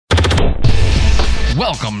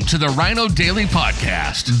Welcome to the Rhino Daily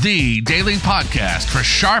Podcast, the daily podcast for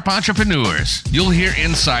sharp entrepreneurs. You'll hear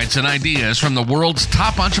insights and ideas from the world's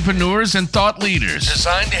top entrepreneurs and thought leaders,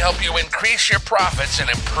 designed to help you increase your profits and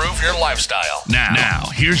improve your lifestyle. Now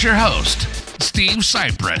here's your host, Steve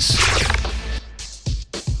Cypress.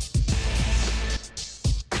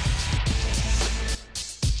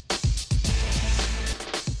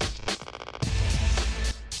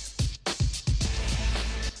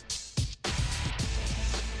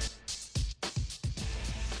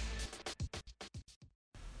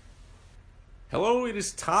 Hello, it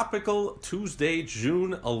is Topical Tuesday,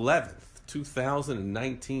 June 11th,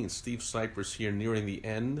 2019. Steve Cypress here, nearing the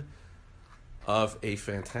end of a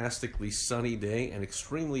fantastically sunny day and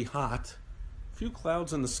extremely hot. A few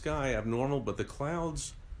clouds in the sky, abnormal, but the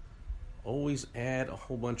clouds always add a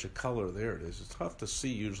whole bunch of color. There it is. It's tough to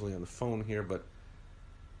see usually on the phone here, but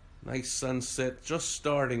nice sunset just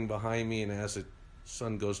starting behind me, and as the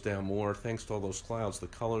sun goes down more, thanks to all those clouds, the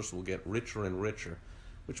colors will get richer and richer,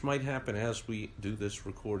 which might happen as we do this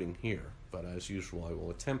recording here. But as usual, I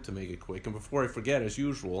will attempt to make it quick. And before I forget, as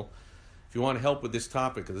usual, if you want to help with this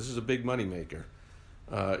topic, because this is a big money maker,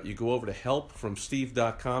 you go over to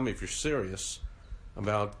helpfromsteve.com if you're serious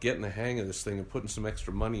about getting the hang of this thing and putting some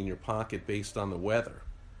extra money in your pocket based on the weather.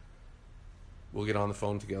 We'll get on the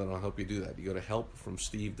phone together and I'll help you do that. You go to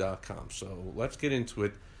helpfromsteve.com. So let's get into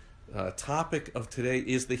it. Topic of today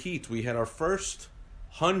is the heat. We had our first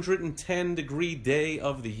 110-degree day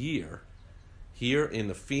of the year here in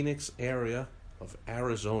the Phoenix area of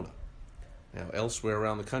Arizona. Now, elsewhere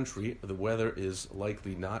around the country, the weather is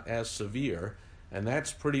likely not as severe, and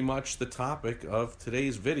that's pretty much the topic of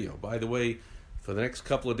today's video. By the way, for the next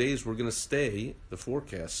couple of days, we're going to stay, the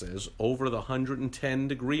forecast says, over the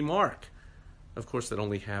 110-degree mark. Of course, that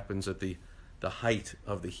only happens at the height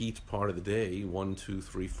of the heat part of the day, 1, 2,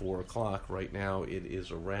 3, 4 o'clock. Right now it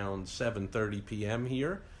is around 7:30 p.m.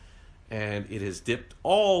 here, and it has dipped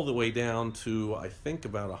all the way down to, I think,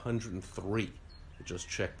 about 103. I just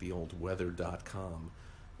checked the old weather.com.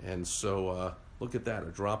 And so look at that,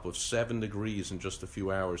 a drop of 7 degrees in just a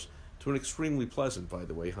few hours to an extremely pleasant, by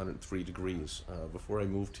the way, 103 degrees. Before I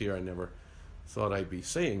moved here, I never thought I'd be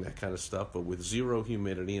saying that kind of stuff, but with zero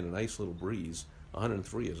humidity and a nice little breeze,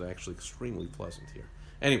 103 is actually extremely pleasant here.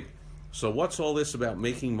 Anyway, so what's all this about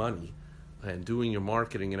making money and doing your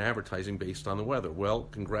marketing and advertising based on the weather? Well,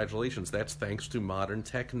 congratulations. That's thanks to modern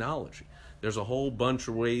technology. There's a whole bunch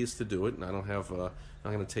of ways to do it, and I don't have. I'm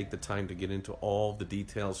going to take the time to get into all the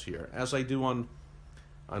details here, as I do on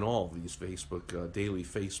all of these Facebook daily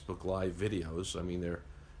Facebook Live videos. I mean,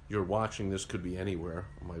 you're watching this could be anywhere.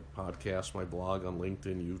 On my podcast, my blog, on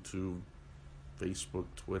LinkedIn, YouTube, Facebook,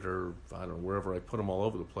 Twitter, I don't know, wherever. I put them all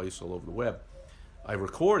over the place, all over the web. I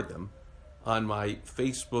record them on my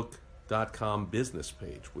Facebook.com business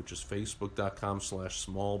page, which is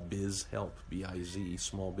facebook.com/smallbizhelp, B-I-Z,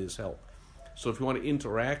 smallbizhelp. So if you want to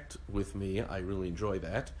interact with me, I really enjoy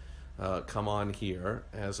that. Come on here.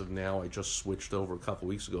 As of now, I just switched over a couple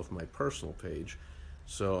weeks ago from my personal page,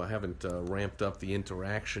 so I haven't ramped up the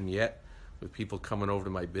interaction yet with people coming over to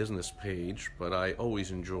my business page, but I always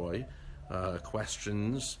enjoy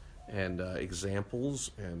questions and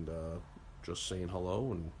examples and just saying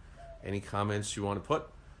hello, and any comments you want to put,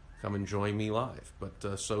 come and join me live.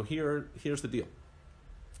 But so here's the deal.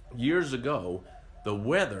 Years ago, the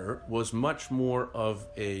weather was much more of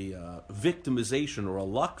a victimization or a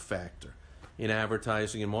luck factor in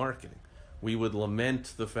advertising and marketing. We would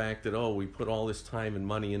lament the fact that, we put all this time and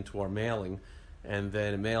money into our mailing, and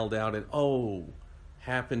then it mailed out and,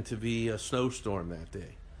 happened to be a snowstorm that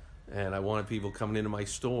day. And I wanted people coming into my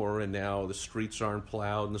store, and now the streets aren't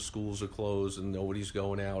plowed and the schools are closed and nobody's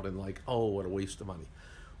going out, and like, what a waste of money.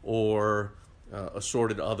 Or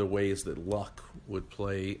assorted other ways that luck would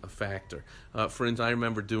play a factor. For instance, I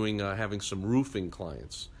remember having some roofing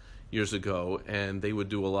clients years ago, and they would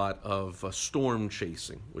do a lot of storm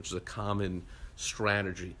chasing, which is a common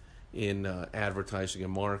strategy in advertising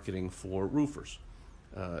and marketing for roofers.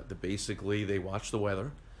 Basically, they watch the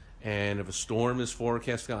weather, and if a storm is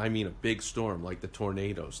forecast, I mean a big storm like the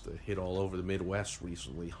tornadoes that hit all over the Midwest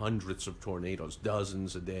recently, hundreds of tornadoes,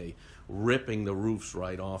 dozens a day, ripping the roofs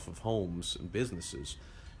right off of homes and businesses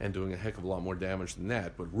and doing a heck of a lot more damage than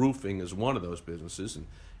that. But roofing is one of those businesses,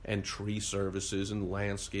 and tree services and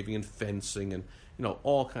landscaping and fencing and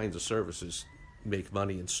all kinds of services make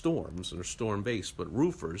money in storms and are storm-based. But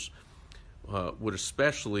roofers would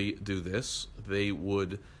especially do this. They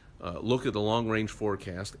would look at the long-range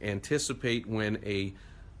forecast, anticipate when a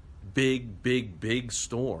big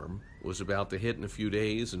storm was about to hit in a few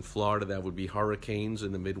days. In Florida, that would be hurricanes.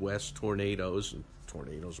 In the Midwest, tornadoes. And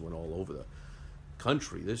tornadoes went all over the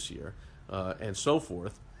country this year, and so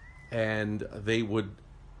forth. And they would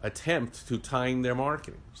attempt to time their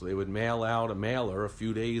marketing. So they would mail out a mailer a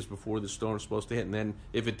few days before the storm's supposed to hit, and then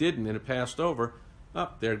if it didn't and it passed over,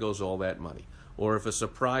 there goes all that money. Or if a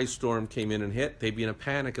surprise storm came in and hit, they'd be in a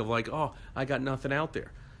panic of like, oh, I got nothing out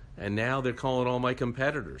there. And now they're calling all my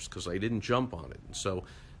competitors because I didn't jump on it. And so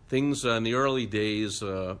things in the early days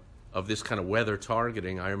of this kind of weather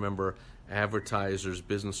targeting, I remember advertisers,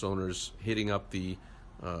 business owners hitting up the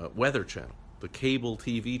Weather Channel, the cable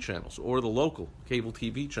TV channels, or the local cable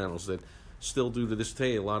TV channels that still do to this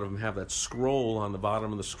day. A lot of them have that scroll on the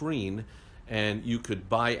bottom of the screen, and you could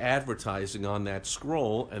buy advertising on that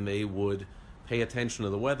scroll, and they would pay attention to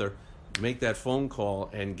the weather, make that phone call,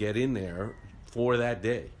 and get in there for that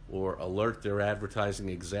day, or alert their advertising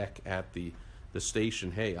exec at the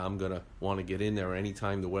station, hey, I'm going to want to get in there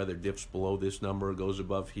anytime the weather dips below this number, goes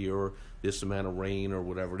above here, or this amount of rain, or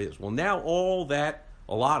whatever it is. Well, now all that,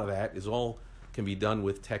 a lot of that, is all can be done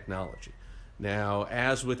with technology. Now,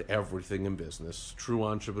 as with everything in business, true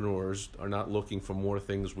entrepreneurs are not looking for more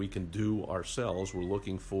things we can do ourselves. We're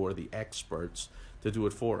looking for the experts to do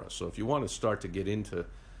it for us. So if you want to start to get into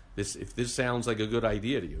this, if this sounds like a good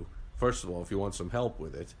idea to you, first of all, if you want some help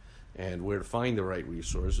with it and where to find the right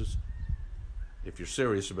resources, if you're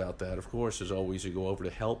serious about that, of course, as always, you go over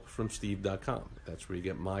to helpfromsteve.com. That's where you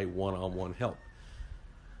get my one-on-one help.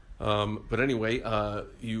 But anyway,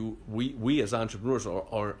 we as entrepreneurs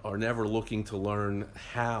are never looking to learn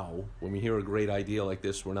how. When we hear a great idea like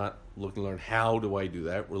this, we're not looking to learn how do I do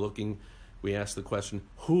that. We ask the question,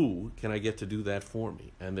 who can I get to do that for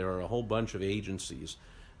me? And there are a whole bunch of agencies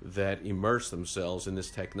that immerse themselves in this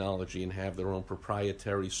technology and have their own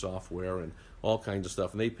proprietary software and all kinds of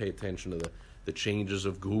stuff. And they pay attention to the changes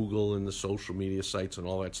of Google and the social media sites and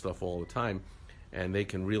all that stuff all the time. And they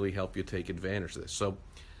can really help you take advantage of this. So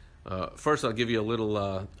first, I'll give you a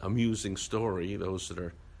little amusing story. Those that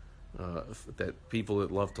are that people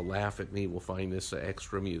that love to laugh at me will find this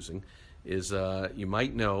extra amusing. Is you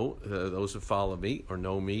might know, those that follow me or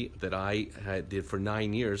know me, that I did for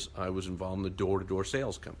 9 years. I was involved in the door-to-door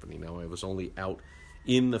sales company. Now, I was only out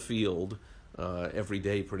in the field every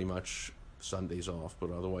day, pretty much, Sundays off,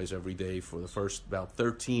 but otherwise every day for the first about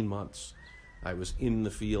 13 months. I was in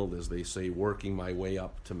the field, as they say, working my way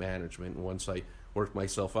up to management. And once I worked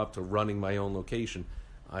myself up to running my own location,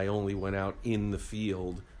 I only went out in the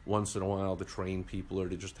field once in a while to train people or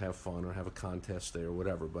to just have fun or have a contest there or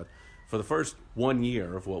whatever. But for the first 1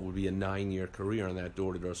 year of what would be a 9-year career in that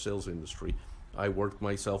door-to-door sales industry, I worked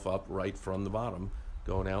myself up right from the bottom,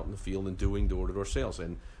 going out in the field and doing door-to-door sales.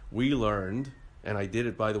 And we learned, and I did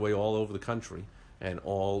it, by the way, all over the country, and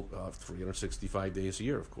all 365 days a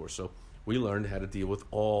year, of course. So we learned how to deal with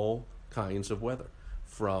all kinds of weather,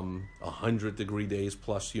 from 100-degree days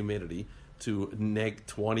plus humidity to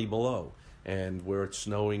 -20 below, and where it's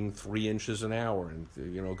snowing 3 inches an hour, and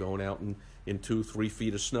going out in 2-3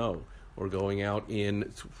 feet of snow, or going out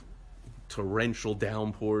in torrential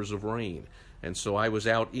downpours of rain. And so I was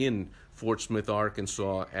out in Fort Smith,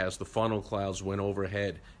 Arkansas, as the funnel clouds went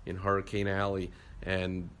overhead in Hurricane Alley,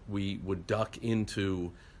 and we would duck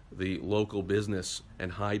into the local business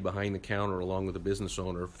and hide behind the counter along with the business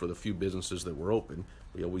owner for the few businesses that were open.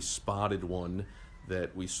 We always spotted one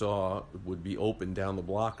that we saw would be open down the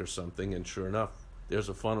block or something, and sure enough, there's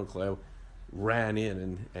a funnel cloud, ran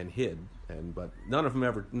in and hid. But none of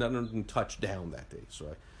them touched down that day.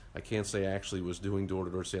 So I can't say I actually was doing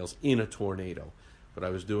door-to-door sales in a tornado, but I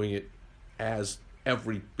was doing it as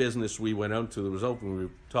every business we went out to that was open. We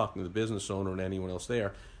were talking to the business owner and anyone else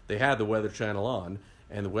there. They had the Weather Channel on,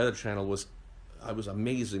 and the Weather Channel I was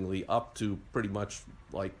amazingly up to pretty much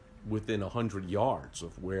like within 100 yards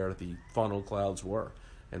of where the funnel clouds were.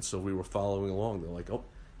 And so we were following along. They're like, oh,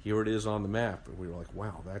 here it is on the map. And we were like,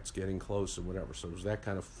 wow, that's getting close and whatever. So it was that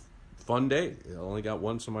kind of fun day. I only got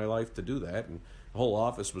once in my life to do that. And the whole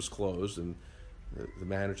office was closed. And the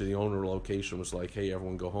manager, the owner of the location was like, hey,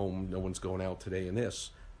 everyone go home. No one's going out today in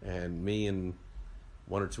this. And me and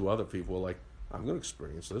 1 or 2 other people were like, I'm going to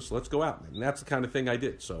experience this. Let's go out. And that's the kind of thing I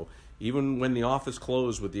did. So even when the office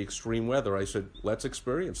closed with the extreme weather, I said, let's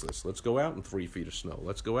experience this. Let's go out in 3 feet of snow.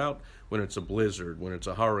 Let's go out when it's a blizzard, when it's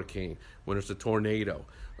a hurricane, when it's a tornado.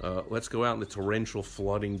 Let's go out in the torrential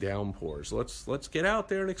flooding downpours. Let's get out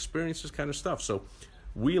there and experience this kind of stuff. So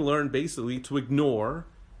we learned basically to ignore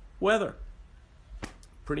weather.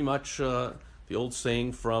 Pretty much the old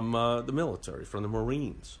saying from the military, from the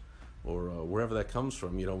Marines, or wherever that comes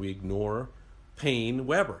from. We ignore Payne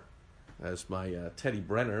Weber. As my Teddy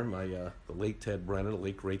Brenner, the late Ted Brenner, the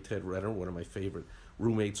late great Ted Brenner, one of my favorite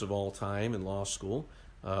roommates of all time in law school,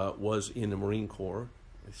 was in the Marine Corps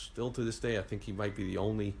Still to this day, I think he might be the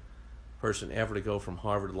only person ever to go from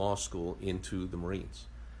Harvard Law School into the Marines.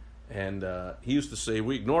 And he used to say,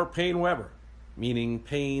 we ignore pain-weather, meaning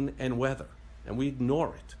pain and weather, and we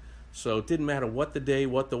ignore it. So it didn't matter what the day,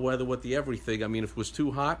 what the weather, what the everything. I mean, if it was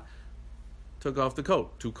too hot, took off the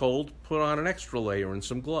coat. Too cold, put on an extra layer and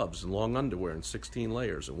some gloves and long underwear and 16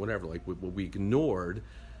 layers and whatever. Like, we ignored.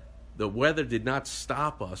 The weather did not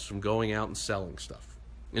stop us from going out and selling stuff.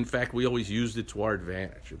 In fact, we always used it to our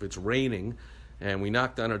advantage. If it's raining and we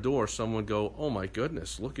knocked on our door, someone would go, oh my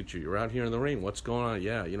goodness, look at you, you're out here in the rain, what's going on?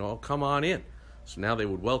 Yeah, come on in. So now they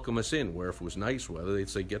would welcome us in, where if it was nice weather, they'd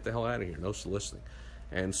say, get the hell out of here, no soliciting.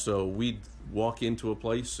 And so we'd walk into a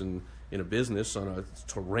place and in a business on a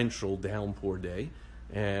torrential downpour day,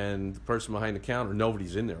 and the person behind the counter,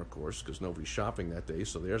 nobody's in there, of course, because nobody's shopping that day,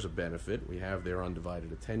 so there's a benefit. We have their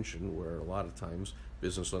undivided attention, where a lot of times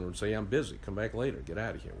business owner would say, I'm busy, come back later, get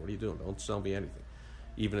out of here, what are you doing, don't sell me anything,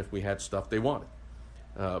 even if we had stuff they wanted.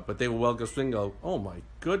 But they will welcome us and go, oh my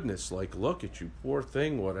goodness, like, look at you, poor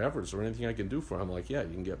thing, whatever, is there anything I can do for him? I'm like, yeah, you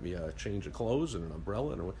can get me a change of clothes and an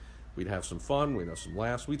umbrella, and we'd have some fun, we'd have some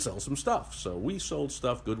laughs, we'd sell some stuff. So we sold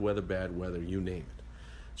stuff, good weather, bad weather, you name it.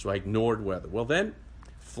 So I ignored weather. Well then,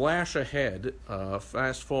 flash ahead,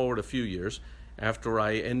 fast forward a few years, after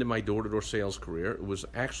I ended my door-to-door sales career, it was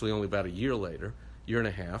actually only about a year later, year and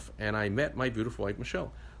a half, and I met my beautiful wife,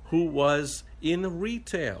 Michelle, who was in the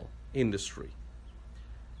retail industry.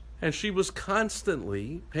 And she was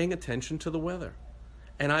constantly paying attention to the weather.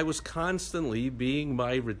 And I was constantly being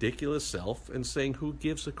my ridiculous self and saying, who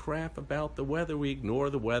gives a crap about the weather? We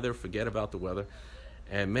ignore the weather, forget about the weather.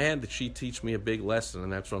 And man, did she teach me a big lesson,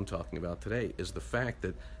 and that's what I'm talking about today, is the fact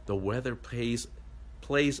that the weather plays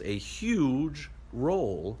a huge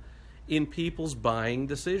role in people's buying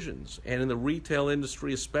decisions. And in the retail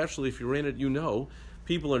industry, especially if you're in it,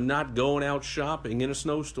 people are not going out shopping in a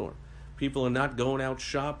snowstorm. People are not going out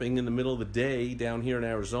shopping in the middle of the day down here in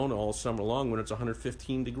Arizona all summer long when it's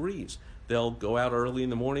 115 degrees. They'll go out early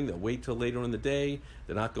in the morning, they'll wait till later in the day,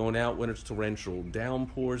 they're not going out when it's torrential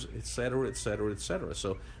downpours, etc., etc., etc.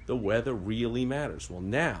 So the weather really matters. Well,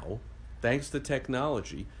 now, thanks to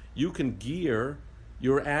technology, you can gear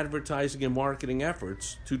your advertising and marketing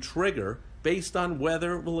efforts to trigger based on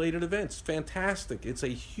weather-related events. Fantastic. It's a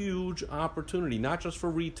huge opportunity, not just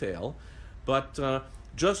for retail, but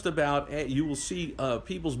just about, you will see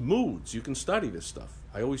people's moods. You can study this stuff.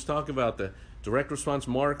 I always talk about the direct response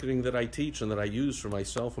marketing that I teach and that I use for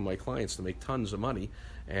myself and my clients to make tons of money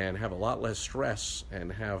and have a lot less stress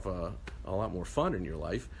and have a lot more fun in your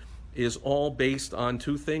life, is all based on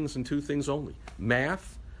two things and two things only: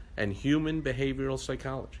 math and human behavioral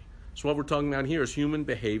psychology. So what we're talking about here is human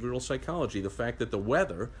behavioral psychology, the fact that the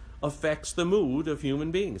weather affects the mood of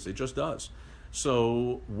human beings. It just does.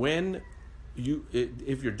 So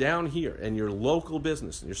if you're down here and you're a local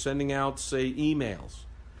business and you're sending out, say, emails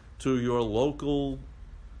to your local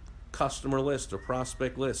customer list or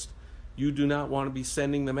prospect list, you do not want to be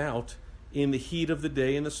sending them out in the heat of the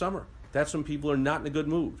day in the summer. That's when people are not in a good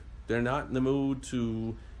mood. They're not in the mood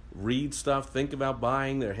to read stuff, think about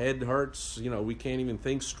buying, their head hurts, we can't even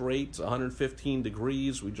think straight, it's 115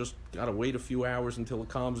 degrees, we just got to wait a few hours until it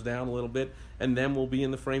calms down a little bit, and then we'll be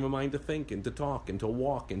in the frame of mind to think and to talk and to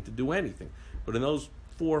walk and to do anything. But in those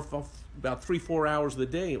about 3-4 hours of the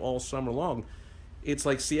day all summer long, it's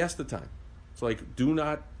like siesta time. It's like, do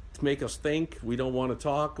not make us think, we don't want to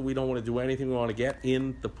talk, we don't want to do anything, we want to get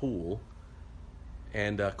in the pool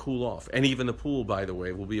and cool off. And even the pool, by the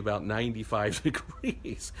way, will be about 95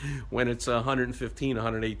 degrees when it's 115,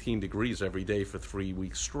 118 degrees every day for 3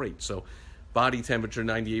 weeks straight. So body temperature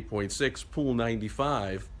 98.6, pool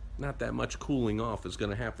 95, not that much cooling off is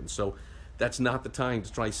going to happen. So that's not the time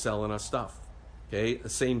to try selling us stuff. Okay, the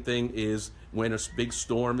same thing is when a big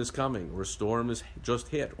storm is coming, or a storm is just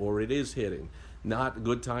hit, or it is hitting. Not a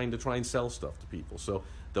good time to try and sell stuff to people. So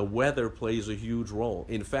the weather plays a huge role.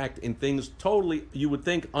 In fact, in things totally, you would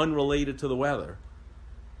think, unrelated to the weather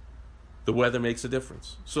makes a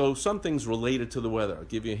difference. So some things related to the weather. I'll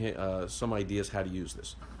give you some ideas how to use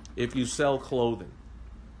this. If you sell clothing,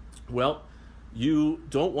 well, you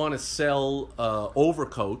don't want to sell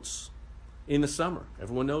overcoats in the summer.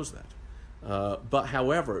 Everyone knows that. But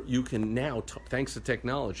however, you can now, thanks to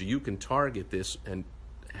technology, you can target this and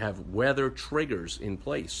have weather triggers in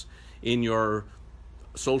place in your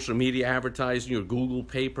social media advertising, your Google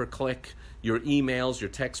pay-per-click, your emails, your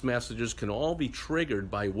text messages can all be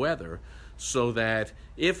triggered by weather, so that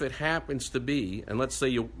if it happens to be, and let's say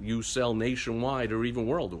you sell nationwide or even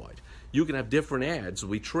worldwide, you can have different ads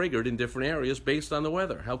be triggered in different areas based on the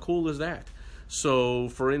weather. How cool is that? So,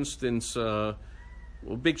 for instance,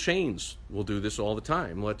 Well, big chains will do this all the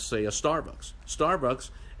time. Let's say a Starbucks. Starbucks,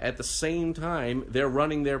 at the same time, they're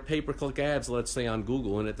running their pay-per-click ads, let's say on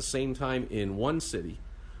Google, and at the same time in one city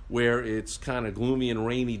where it's kind of gloomy and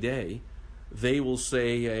rainy day, they will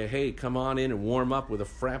say, hey, come on in and warm up with a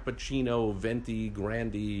Frappuccino, Venti,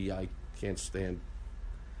 Grandi. I can't stand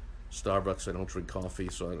Starbucks. I don't drink coffee,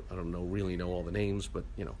 so I don't really know all the names, but,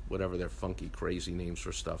 whatever their funky, crazy names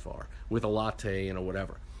for stuff are, with a latte and a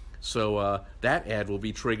whatever. So that ad will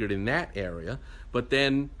be triggered in that area. But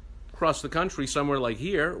then across the country, somewhere like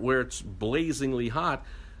here, where it's blazingly hot,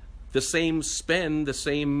 the same spend, the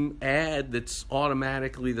same ad that's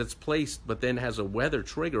placed, but then has a weather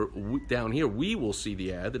trigger down here, we will see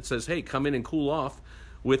the ad that says, hey, come in and cool off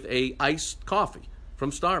with a iced coffee from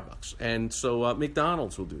Starbucks. And so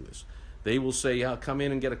McDonald's will do this. They will say, come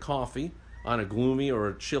in and get a coffee on a gloomy or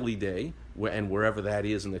a chilly day, and wherever that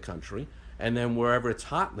is in the country. And then wherever it's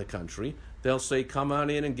hot in the country, they'll say, come on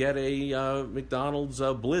in and get a McDonald's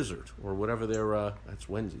Blizzard, or whatever their, that's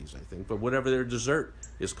Wednesdays, I think, but whatever their dessert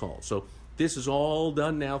is called. So this is all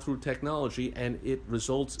done now through technology, and it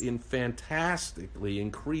results in fantastically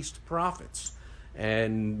increased profits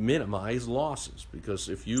and minimized losses. Because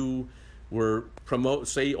if you were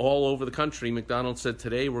say all over the country, McDonald's said,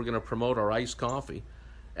 today we're going to promote our iced coffee,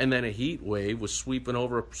 and then a heat wave was sweeping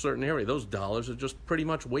over a certain area, those dollars are just pretty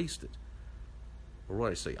much wasted. Or what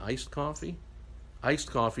did I say, iced coffee? Iced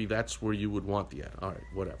coffee, that's where you would want the ad. All right,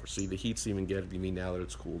 whatever. See, the heat's even getting to me now that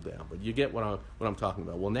it's cooled down. But you get what I'm talking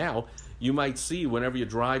about. Well, now, you might see whenever you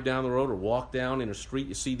drive down the road or walk down in a street,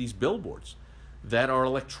 you see these billboards that are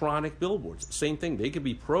electronic billboards. Same thing. They could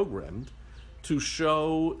be programmed to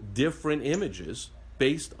show different images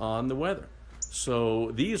based on the weather.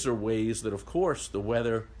 So these are ways that, of course, the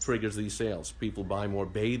weather triggers these sales. People buy more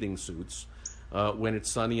bathing suits when it's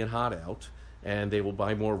sunny and hot out, and they will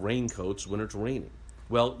buy more raincoats when it's raining.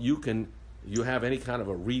 Well, you have any kind of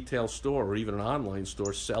a retail store or even an online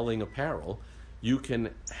store selling apparel, you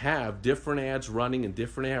can have different ads running in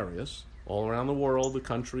different areas all around the world, the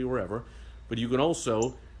country, wherever, but you can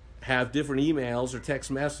also have different emails or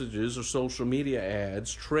text messages or social media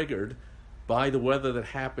ads triggered by the weather that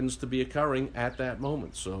happens to be occurring at that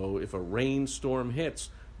moment. So if a rainstorm hits,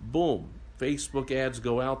 boom, Facebook ads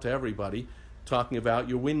go out to everybody talking about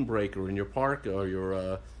your windbreaker and your parka or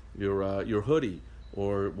your hoodie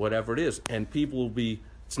or whatever it is. And people will be,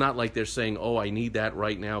 it's not like they're saying, oh, I need that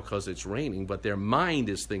right now because it's raining, but their mind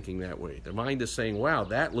is thinking that way. Their mind is saying, wow,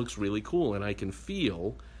 that looks really cool, and I can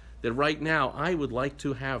feel that right now I would like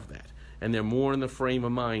to have that. And they're more in the frame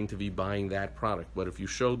of mind to be buying that product. But if you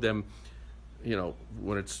showed them,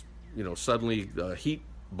 when it's, suddenly the heat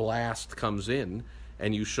blast comes in,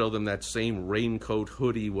 and you show them that same raincoat,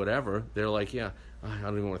 hoodie, whatever, they're like, yeah, I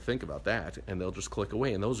don't even want to think about that, and they'll just click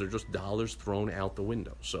away, and those are just dollars thrown out the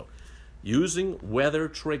window. So using weather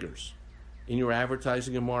triggers in your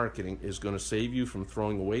advertising and marketing is going to save you from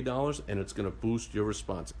throwing away dollars, and it's going to boost your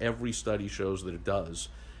response. Every study shows that it does,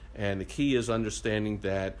 and the key is understanding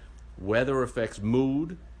that weather affects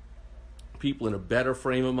mood, people in a better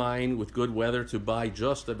frame of mind with good weather to buy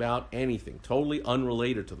just about anything, totally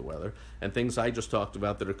unrelated to the weather, and things I just talked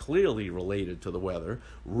about that are clearly related to the weather,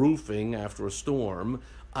 roofing after a storm,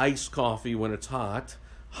 iced coffee when it's hot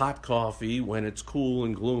coffee when it's cool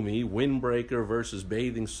and gloomy, windbreaker versus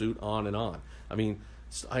bathing suit, on and on. I mean,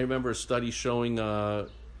 I remember a study showing, I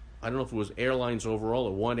don't know if it was airlines overall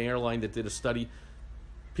or one airline that did a study,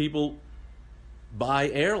 people buy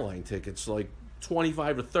airline tickets like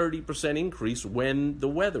 25 to 30% increase when the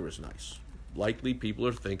weather is nice. Likely people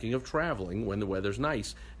are thinking of traveling when the weather's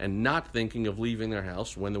nice and not thinking of leaving their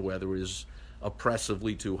house when the weather is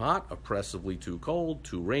oppressively too hot, oppressively too cold,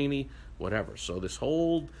 too rainy, whatever. So this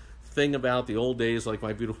whole thing about the old days, like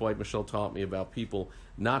my beautiful wife Michelle taught me, about people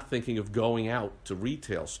not thinking of going out to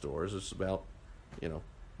retail stores, it's about,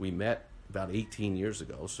 we met about 18 years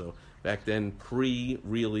ago. So back then,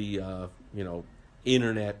 really,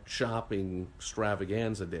 internet shopping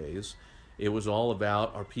extravaganza days, it was all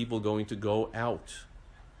about, are people going to go out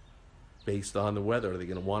based on the weather? Are they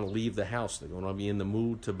going to want to leave the house? They're going to be in the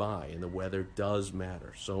mood to buy, and the weather does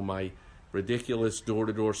matter. So my ridiculous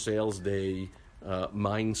door-to-door sales day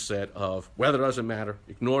mindset of weather doesn't matter,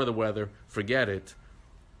 ignore the weather, forget it,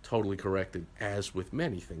 totally corrected, as with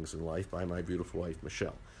many things in life, by my beautiful wife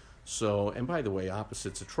Michelle. So, and by the way,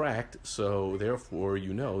 opposites attract, so therefore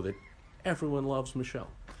you know that everyone loves Michelle.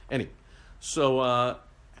 Anyway, so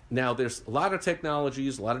now there's a lot of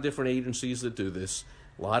technologies, a lot of different agencies that do this,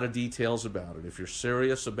 a lot of details about it. If you're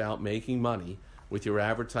serious about making money with your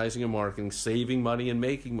advertising and marketing, saving money and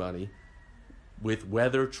making money with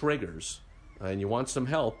weather triggers, and you want some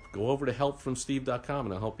help, go over to helpfromsteve.com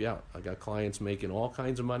and I'll help you out. I got clients making all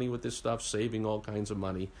kinds of money with this stuff, saving all kinds of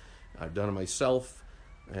money. I've done it myself,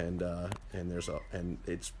 and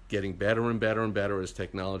it's getting better and better and better as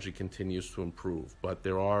technology continues to improve. But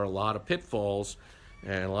there are a lot of pitfalls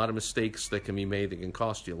and a lot of mistakes that can be made that can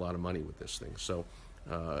cost you a lot of money with this thing. So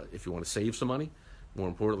if you want to save some money, more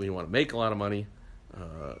importantly, you want to make a lot of money,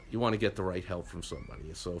 you want to get the right help from somebody.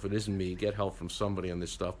 So if it isn't me, get help from somebody on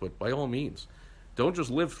this stuff. But by all means, don't just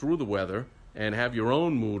live through the weather and have your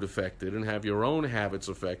own mood affected and have your own habits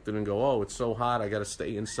affected and go, oh, it's so hot, I got to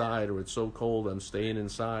stay inside, or it's so cold, I'm staying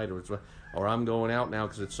inside, or I'm going out now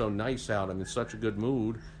because it's so nice out, I'm in such a good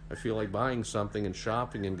mood, I feel like buying something and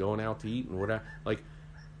shopping and going out to eat and whatever. Like,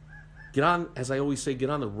 get on, as I always say, get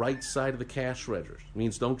on the right side of the cash register. It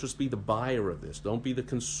means don't just be the buyer of this. Don't be the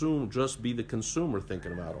consumer, just be the consumer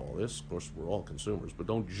thinking about all this. Of course, we're all consumers, but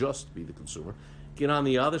don't just be the consumer. Get on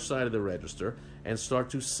the other side of the register and start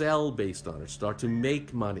to sell based on it. Start to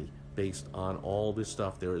make money based on all this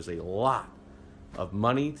stuff. There is a lot of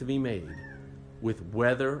money to be made with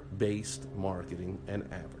weather-based marketing and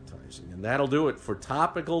advertising. And that'll do it for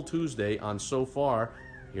Topical Tuesday on So Far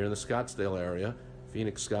here in the Scottsdale area,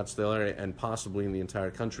 Phoenix, Scottsdale area, and possibly in the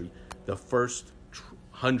entire country, the first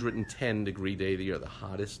 110-degree day of the year, the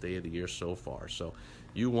hottest day of the year so far. So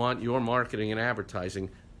you want your marketing and advertising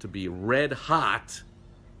to be red hot,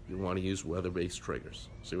 you want to use weather-based triggers.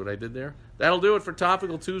 See what I did there? That'll do it for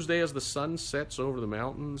Topical Tuesday as the sun sets over the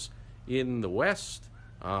mountains in the west.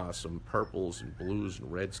 Some purples and blues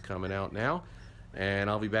and reds coming out now. And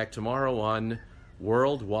I'll be back tomorrow on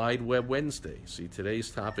World Wide Web Wednesday. See, today's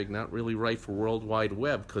topic not really right for World Wide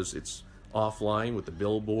Web because it's offline with the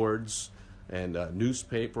billboards and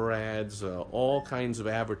newspaper ads. All kinds of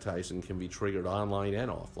advertising can be triggered online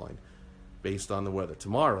and offline based on the weather.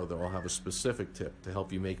 Tomorrow, though, I'll have a specific tip to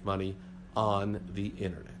help you make money on the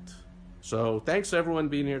internet. So thanks, everyone,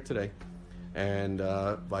 being here today. And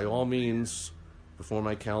by all means, before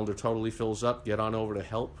my calendar totally fills up, get on over to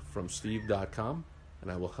helpfromsteve.com,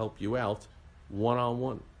 and I will help you out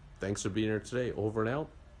one-on-one. Thanks for being here today. Over and out.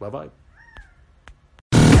 Bye-bye.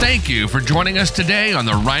 Thank you for joining us today on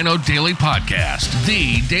the Rhino Daily Podcast,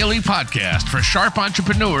 the daily podcast for sharp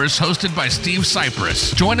entrepreneurs hosted by Steve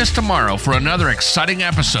Cypress. Join us tomorrow for another exciting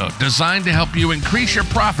episode designed to help you increase your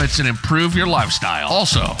profits and improve your lifestyle.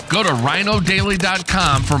 Also, go to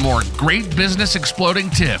rhinodaily.com for more great business exploding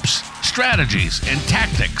tips, strategies, and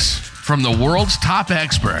tactics from the world's top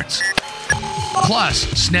experts. Plus,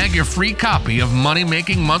 snag your free copy of Money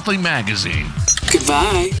Making Monthly magazine.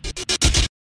 Goodbye.